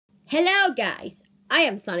Hello guys, I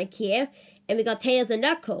am Sonic here, and we got Tails and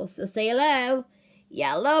Knuckles, so say hello.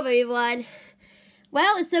 Yeah, hello everyone.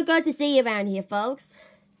 Well, it's so good to see you around here, folks.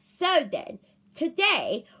 So then,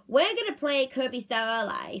 today, we're going to play Kirby Star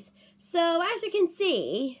Allies. So, as you can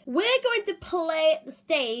see, we're going to play at the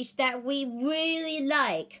stage that we really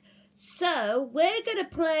like. So, we're going to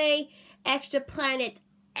play Extra Planet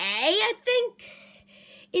A, I think.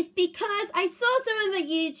 It's because I saw some of the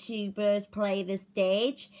YouTubers play this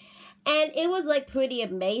stage, and it was like pretty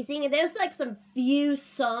amazing. And there's like some few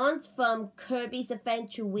songs from Kirby's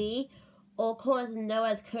Adventure Wii, or commonly known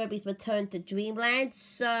as Kirby's Return to Dreamland.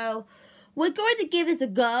 So we're going to give this a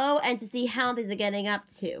go and to see how these are getting up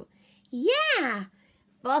to. Yeah,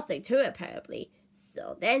 Foster too apparently.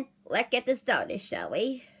 So then, let's get this started, shall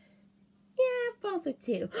we? Yeah, Foster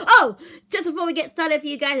too. Oh, just before we get started for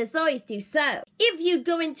you guys, as always do, so if you're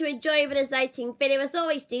going to enjoy this exciting video, as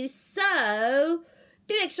always do, so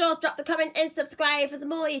do make sure to drop the comment and subscribe for some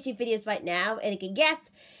more YouTube videos right now, and you can guess.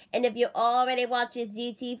 And if you already watch this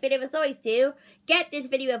YouTube video, as always do, get this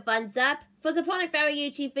video a thumbs up for supporting our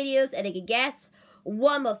YouTube videos, and you can guess.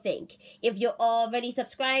 One more thing, if you're already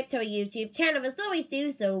subscribed to our YouTube channel, as always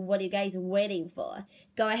do, so what are you guys waiting for?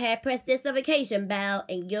 Go ahead, press this notification bell,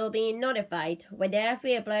 and you'll be notified whenever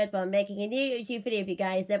we upload for making a new YouTube video for you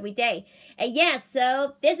guys every day. And yes,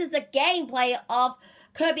 so this is the gameplay of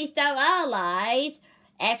Kirby Star Allies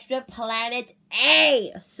Extra Planet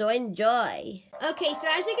A, so enjoy. Okay, so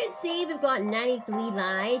as you can see, we've got 93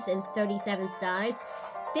 lives and 37 stars.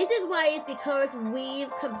 This is why it's because we've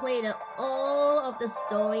completed all of the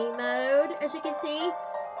story mode, as you can see.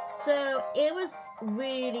 So it was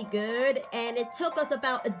really good, and it took us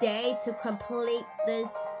about a day to complete this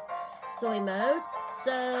story mode.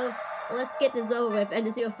 So let's get this over with and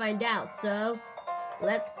see what we find out. So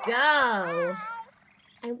let's go.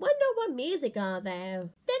 I wonder what music are there.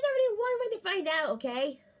 There's only one way to find out,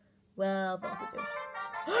 okay? Well, also do.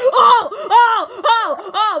 Oh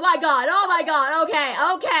my god,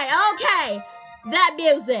 okay. That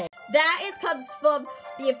music. That comes from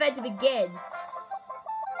the Adventure Begins.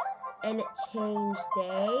 And it changed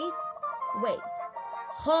days. Wait.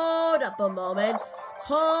 Hold up a moment.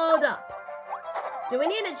 Hold up. Do we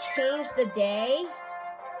need to change the day?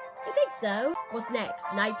 I think so. What's next?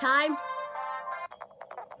 Nighttime?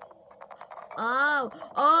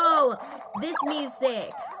 Oh, this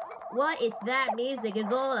music. What is that music is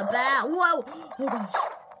all about? Whoa! Oh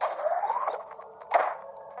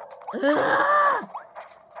gosh.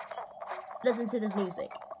 Listen to this music.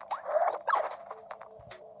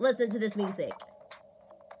 Listen to this music.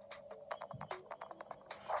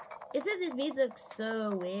 Isn't this music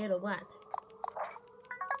so weird or what?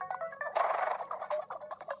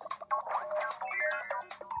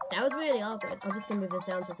 That was really awkward. I was just gonna move the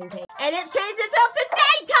sound just in case. And it changed itself to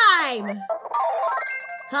daytime!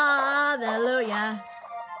 Hallelujah.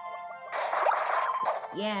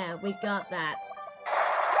 Yeah, we got that.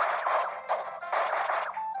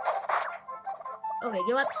 Okay, you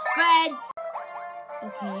know what? Friends!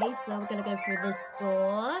 Okay, so we're gonna go through this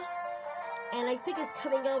door. And I think it's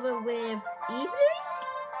coming over with evening?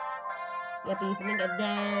 Yep, evening. And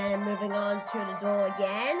then moving on to the door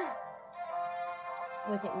again.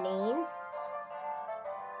 Which it means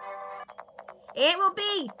it will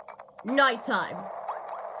be nighttime.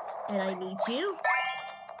 And I need you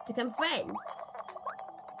to become friends.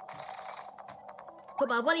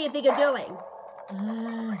 Come on, what do you think you're doing?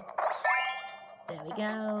 There we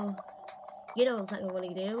go. You know exactly what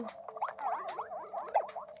you do.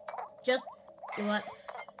 Just do what?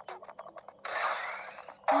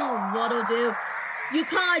 Oh, what'll do? You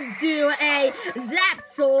can't do a zap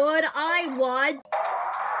sword. I want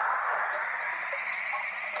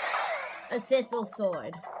a sizzle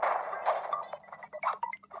sword.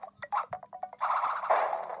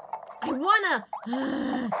 I wanna...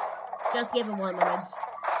 Just give it one moment.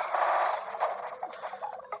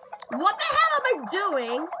 What the hell am I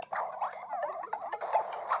doing?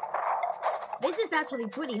 This is actually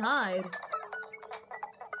pretty hard.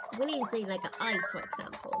 We need to say like an ice, for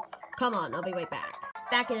example. Come on, I'll be right back.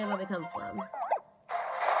 Back in where we come from.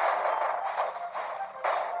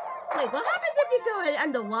 Wait, what happens if you go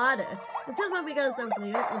underwater? This is where we go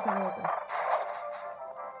something. Let's have a look.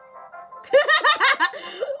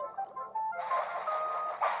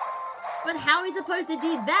 But how are we supposed to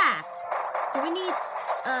do that? Do we need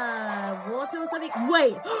water or something?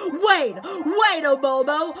 Wait a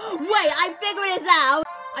moment. Wait, I figured this out.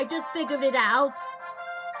 I just figured it out.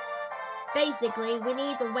 Basically, we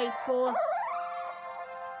need to wait for...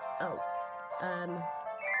 Oh,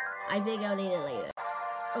 I think I'll need it later.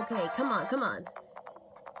 Okay, come on.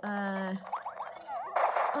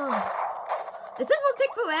 Oh. Is this one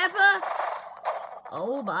take forever?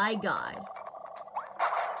 Oh my god.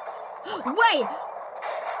 Wait!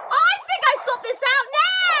 I think I sort this out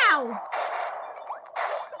now!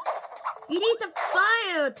 You need to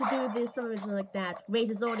fire to do this, something like that. Raise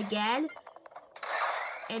the sword again.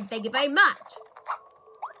 And thank you very much.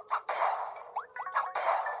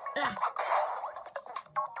 Ugh.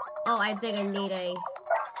 Oh, I think I need a...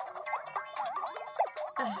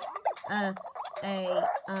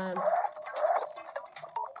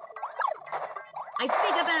 I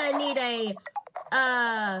think I better need a,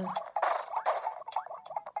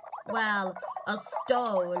 well, a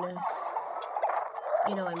stone.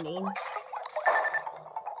 You know what I mean?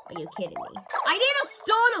 Are you kidding me? I need a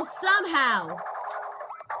stone somehow!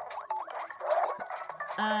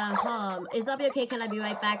 Is that be okay? Can I be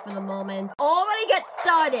right back for the moment? Already get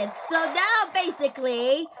started. So now,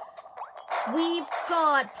 basically, we've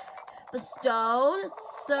got the stone.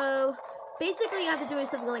 So, basically, you have to do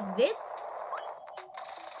something like this.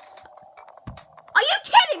 Are you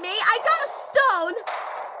kidding me? I got a stone!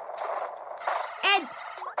 And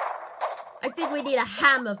I think we need a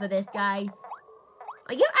hammer for this, guys.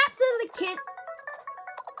 Are you absolutely kidding?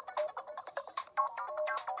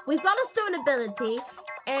 We've got a stone ability,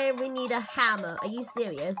 and we need a hammer. Are you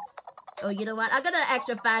serious? Oh, you know what? I'm gonna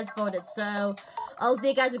extra fast forward it, so I'll see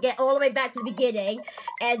you guys will get all the way back to the beginning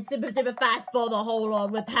and super duper fast forward the whole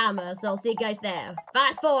lot with hammer. So I'll see you guys there.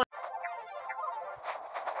 Fast forward.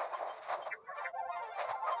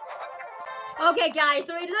 Okay, guys,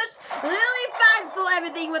 so we just literally fast forward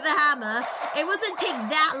everything with the hammer. It wasn't take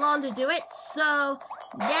that long to do it, so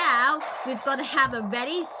now we've got a hammer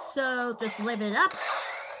ready. So just lift it up.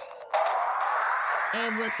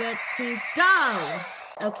 And we're good to go.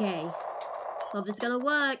 Okay. Hope this is gonna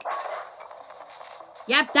work.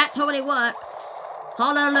 Yep, that totally worked.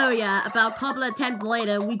 Hallelujah. About a couple of attempts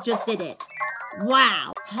later, we just did it.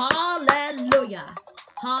 Wow. Hallelujah.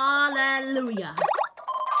 Hallelujah.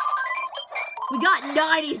 We got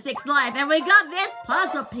 96 life, and we got this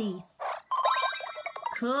puzzle piece.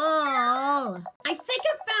 Cool. I think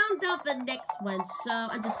I found out the next one, so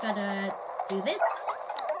I'm just gonna do this.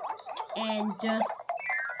 And just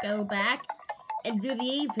go back and do the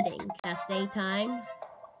evening. That's daytime.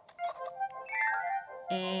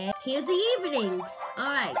 And here's the evening.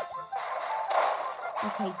 Alright.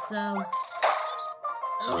 Okay, so...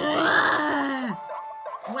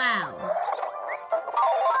 Wow.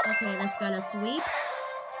 Okay, let's gonna sweep.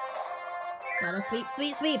 Gotta sweep,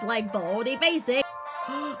 sweep, sweep, like Baldy Basic.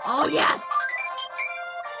 Oh, yes!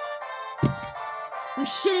 We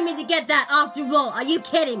shouldn't mean to get that after all. Are you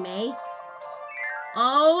kidding me?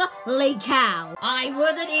 Holy cow. I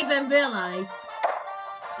wouldn't even realize.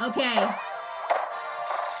 Okay.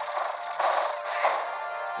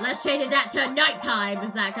 Let's change that to nighttime,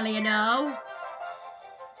 exactly, you know?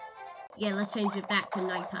 Yeah, let's change it back to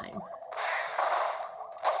nighttime.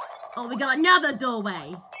 Oh, we got another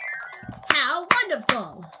doorway. How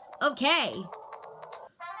wonderful. Okay.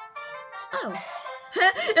 Oh.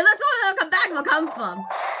 It looks like the back will come from.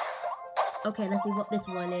 Okay, let's see what this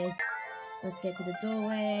one is. Let's get to the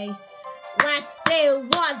doorway. Let's see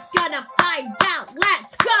what's gonna find out.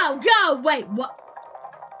 Let's go, go. Wait, what?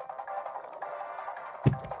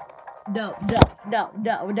 No, no, no,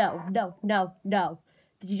 no, no, no, no, no.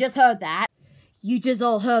 Did you just heard that? You just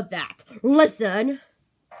all heard that. Listen.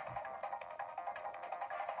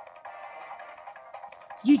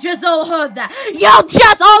 You just all heard that. You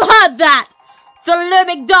just all heard that. The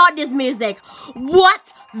Living Darkness music.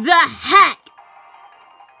 What the heck?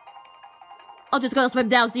 I'm just gonna swim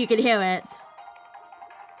down so you can hear it.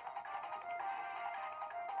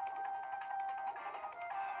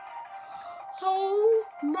 Oh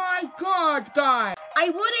my god, guys. I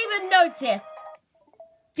wouldn't even notice.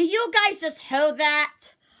 Do you guys just hear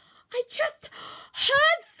that? I just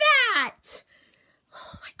heard that.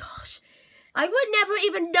 Oh my gosh. I would never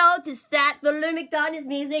even notice that the Living Darkness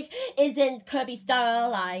music is in Kirby Star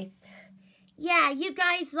Allies. Yeah, you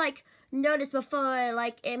guys, like, noticed before,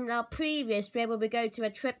 like, in our previous trip where we go to a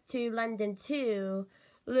trip to London too.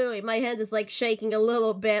 Literally, my hand is, like, shaking a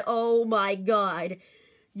little bit. Oh my god.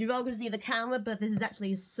 You're all gonna see the camera, but this is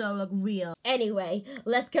actually so, like, real. Anyway,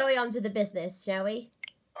 let's carry on to the business, shall we?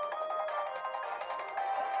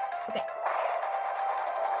 Okay.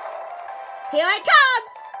 Here it comes!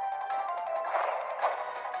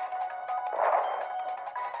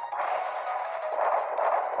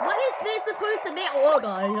 What is this supposed to be? Oh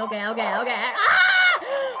god, okay. Ah!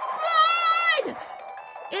 Run!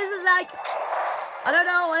 Is it like... I don't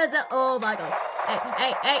know, what is it? Oh my god.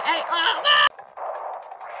 Hey. Oh,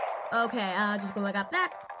 ah! Okay, just go like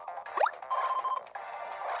that.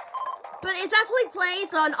 But it's actually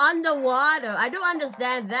placed on underwater. I don't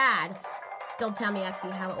understand that. Don't tell me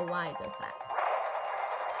actually how or why it does that.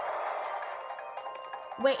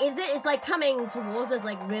 Wait, is it? It's like coming towards us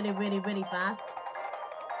like really, really, really fast.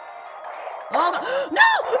 Oh no!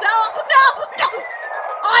 No! No! No!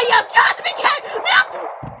 Oh, you got to be kidding! No!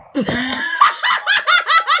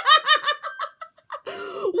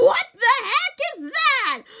 What the heck is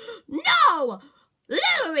that? No!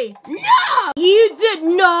 Literally, no! You did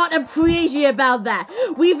not appreciate about that.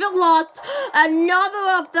 We've lost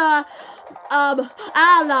another of the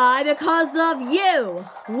ally because of you.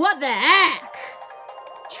 What the heck?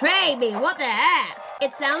 Trade me, what the heck?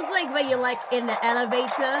 It sounds like when you're like in the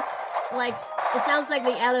elevator. Like, it sounds like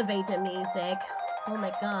the elevator music. Oh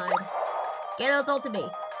my god. Get out all to me.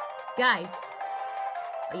 Guys.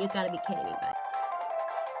 Oh, you gotta be kidding me, man.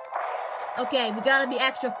 Okay, we gotta be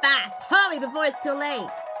extra fast. Hurry before it's too late.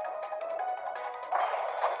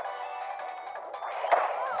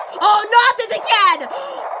 Oh, not this again!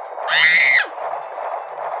 Ah!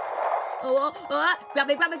 Oh, grab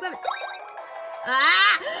it.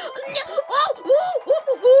 Ah! No. Oh!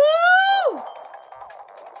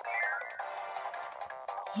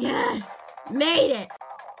 Yes! Made it!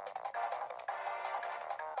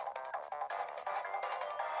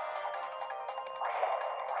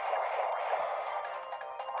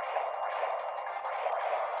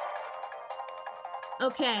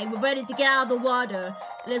 Okay, we're ready to get out of the water.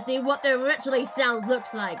 Let's see what the originally sounds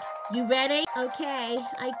looks like. You ready? Okay,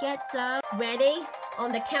 I guess so. Ready?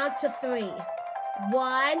 On the count to 3.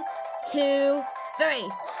 1, 2,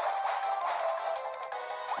 3.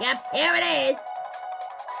 Yep, here it is.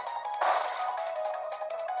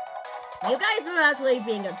 You guys are actually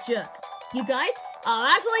being a jerk. You guys are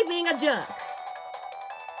actually being a jerk.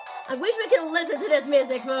 I wish we could listen to this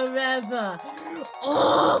music forever.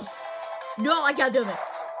 Oh! No, I can't do it.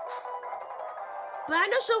 But I'm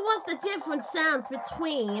not sure what's the different sounds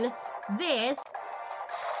between this.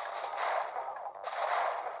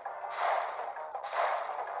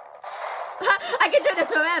 I can do this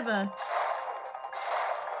forever.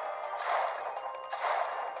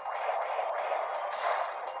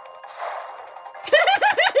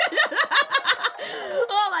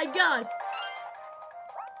 Oh my god.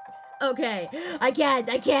 Okay, I can't.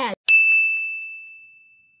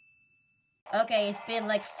 Okay, it's been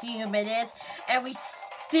like a few minutes, and we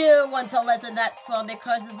still want to listen to that song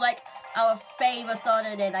because it's like our favorite song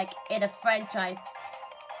in a franchise.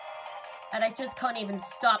 And I just can't even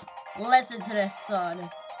stop listening to this song.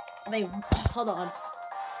 I mean, hold on.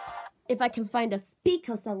 If I can find a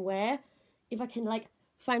speaker somewhere, if I can like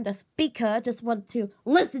find a speaker, just want to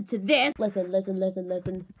listen to this.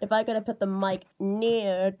 Listen. If I'm gonna put the mic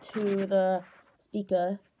near to the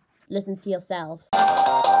speaker, listen to yourselves.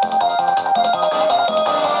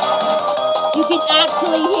 You can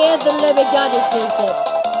actually hear the Living Goddess music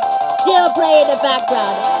still playing in the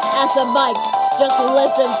background as the mic just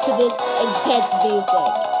listens to this intense music.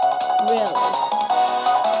 Really.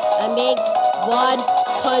 I mean,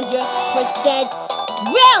 100%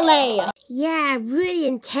 really! Yeah, really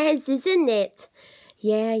intense, isn't it?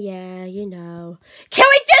 Yeah, you know. Can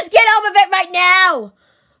we just get over it right now?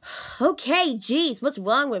 Okay, geez, what's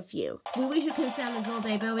wrong with you? We wish you could sound this all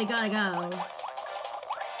day, but we gotta go.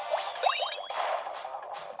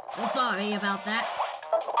 I'm sorry about that.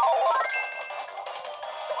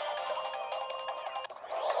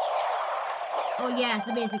 Oh yes,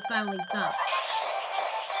 the music finally stopped.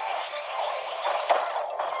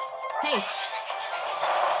 Hey!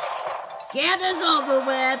 Get this over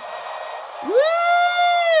with!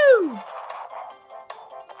 Woo!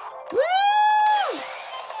 Woo!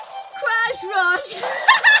 Crush Rush!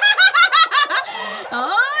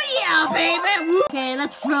 Oh yeah, baby! Woo. Okay,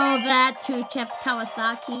 let's throw that to Chef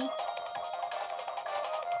Kawasaki.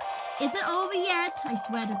 Is it over yet? I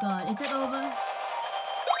swear to God, is it over?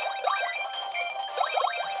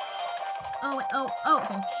 Oh,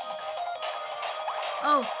 okay.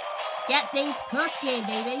 Oh, get things cooking,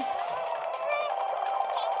 baby.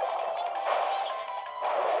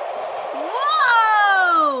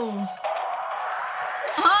 Whoa!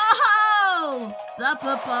 Oh,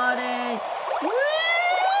 supper party. Woo!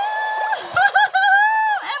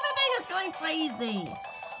 Everything is going crazy.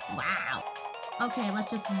 Wow. Okay,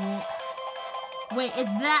 let's just walk. Wait, is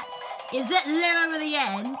it literally the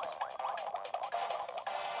end?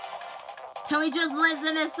 Can we just listen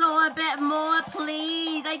to this all a bit more,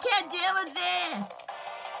 please? I can't deal with this.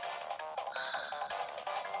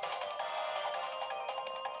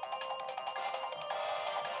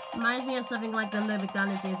 Reminds me of something like the Living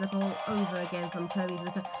Goddess music all over again from Kirby's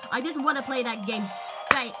Return. I just want to play that game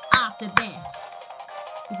straight after this.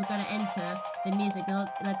 if we're gonna enter the music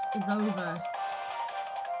is over.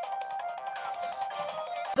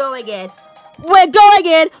 Going in. We're going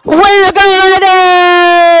in. We're going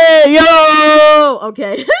in. Yo.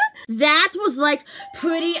 Okay. That was like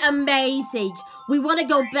pretty amazing. We want to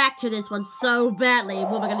go back to this one so badly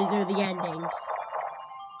when we're gonna do the ending.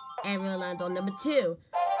 And we'll land on number 2.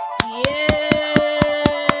 Yes.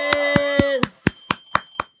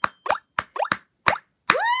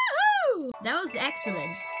 Woohoo! That was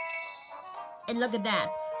excellent. And look at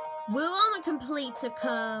that. We're on a complete to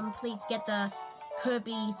get the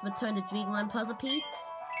Kirby's Return to Dreamland puzzle piece.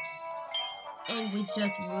 And we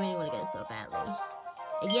just really want to get it so badly.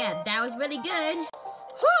 And yeah, that was really good.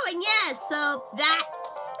 Whew, and yeah, so that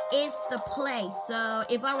is the play. So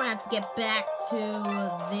if I want to have to get back to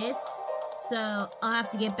this, so I'll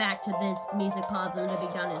have to get back to this music part of the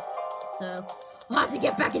Living Done. So I'll have to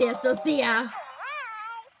get back in here, so see ya.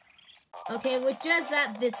 Okay, we're just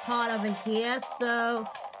at this part over here, so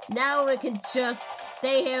now we can just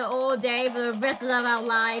stay here all day for the rest of our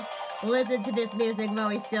lives, listen to this music while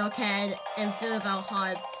we still can, and fill up our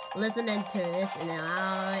hearts listening to this in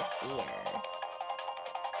our ears.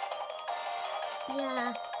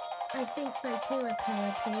 Yeah, I think so too,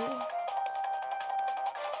 apparently.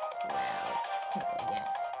 Well, yeah.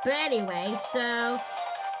 But anyway, so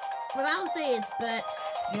what I'll say is, but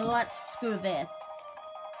let's screw this.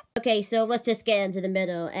 Okay, so let's just get into the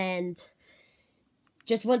middle and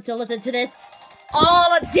just want to listen to this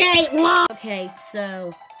all day long. Okay,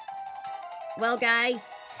 so, well guys,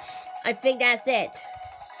 I think that's it.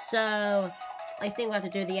 So, I think we'll have to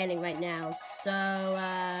do the ending right now. So,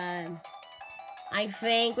 I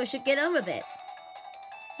think we should get on with it.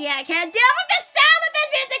 Yeah, I can't deal with the sound of this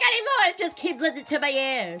music anymore. It just keeps listening to my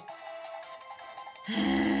ears.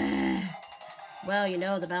 Well, you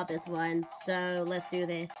know about this one, so let's do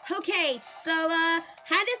this. Okay, so,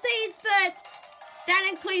 how to say it's, but that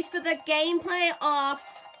includes for the gameplay of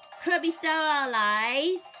Kirby Star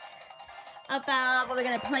Allies. About what we're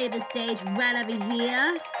gonna play the stage right over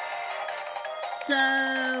here. So,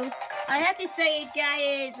 I have to say,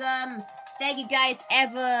 guys, thank you guys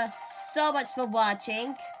ever so much for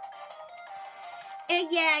watching.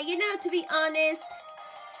 And yeah, you know, to be honest,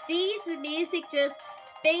 these music just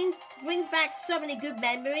brings back so many good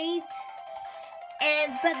memories.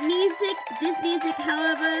 But this music,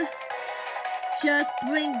 however, just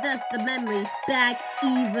brings us the memories back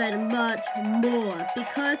even much more,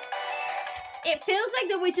 because it feels like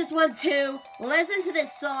that we just want to listen to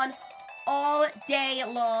this song all day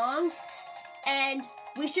long, and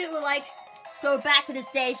we should like go back to the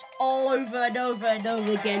stage all over and over and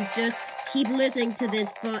over again. Just keep listening to this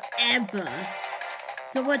forever.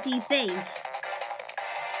 So what do you think?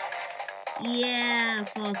 Yeah,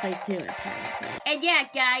 falsely too, apparently. And yeah,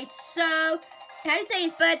 guys, so, how to say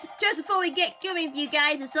this, but just before we get going with you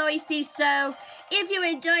guys, as always do so, if you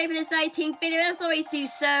enjoyed this exciting video, as always do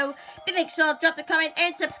so, make sure to drop the comment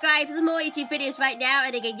and subscribe for some more YouTube videos right now,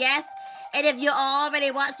 and again, yes. And if you already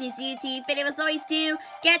watched this YouTube video, as always do,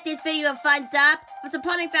 get this video a thumbs up for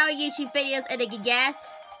supporting our YouTube videos, and again, yes.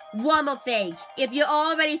 One more thing, if you're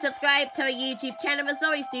already subscribed to our YouTube channel, as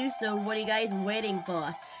always do so, what are you guys waiting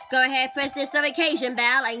for? Go ahead, press this notification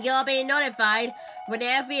bell, and you'll be notified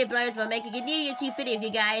whenever we upload. We're making a new YouTube video for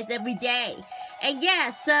you guys every day. And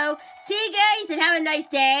yeah, so see you guys and have a nice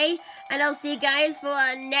day. And I'll see you guys for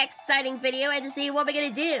our next exciting video and to see what we're gonna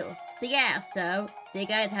do. So yeah, so see you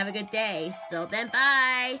guys. Have a good day. So then,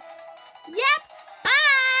 bye. Yep,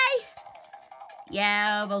 bye.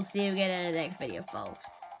 Yeah, we'll see you again in the next video, folks.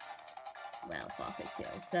 Well, Fawcett too.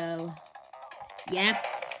 So, yep.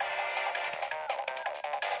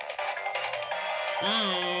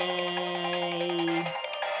 Bye.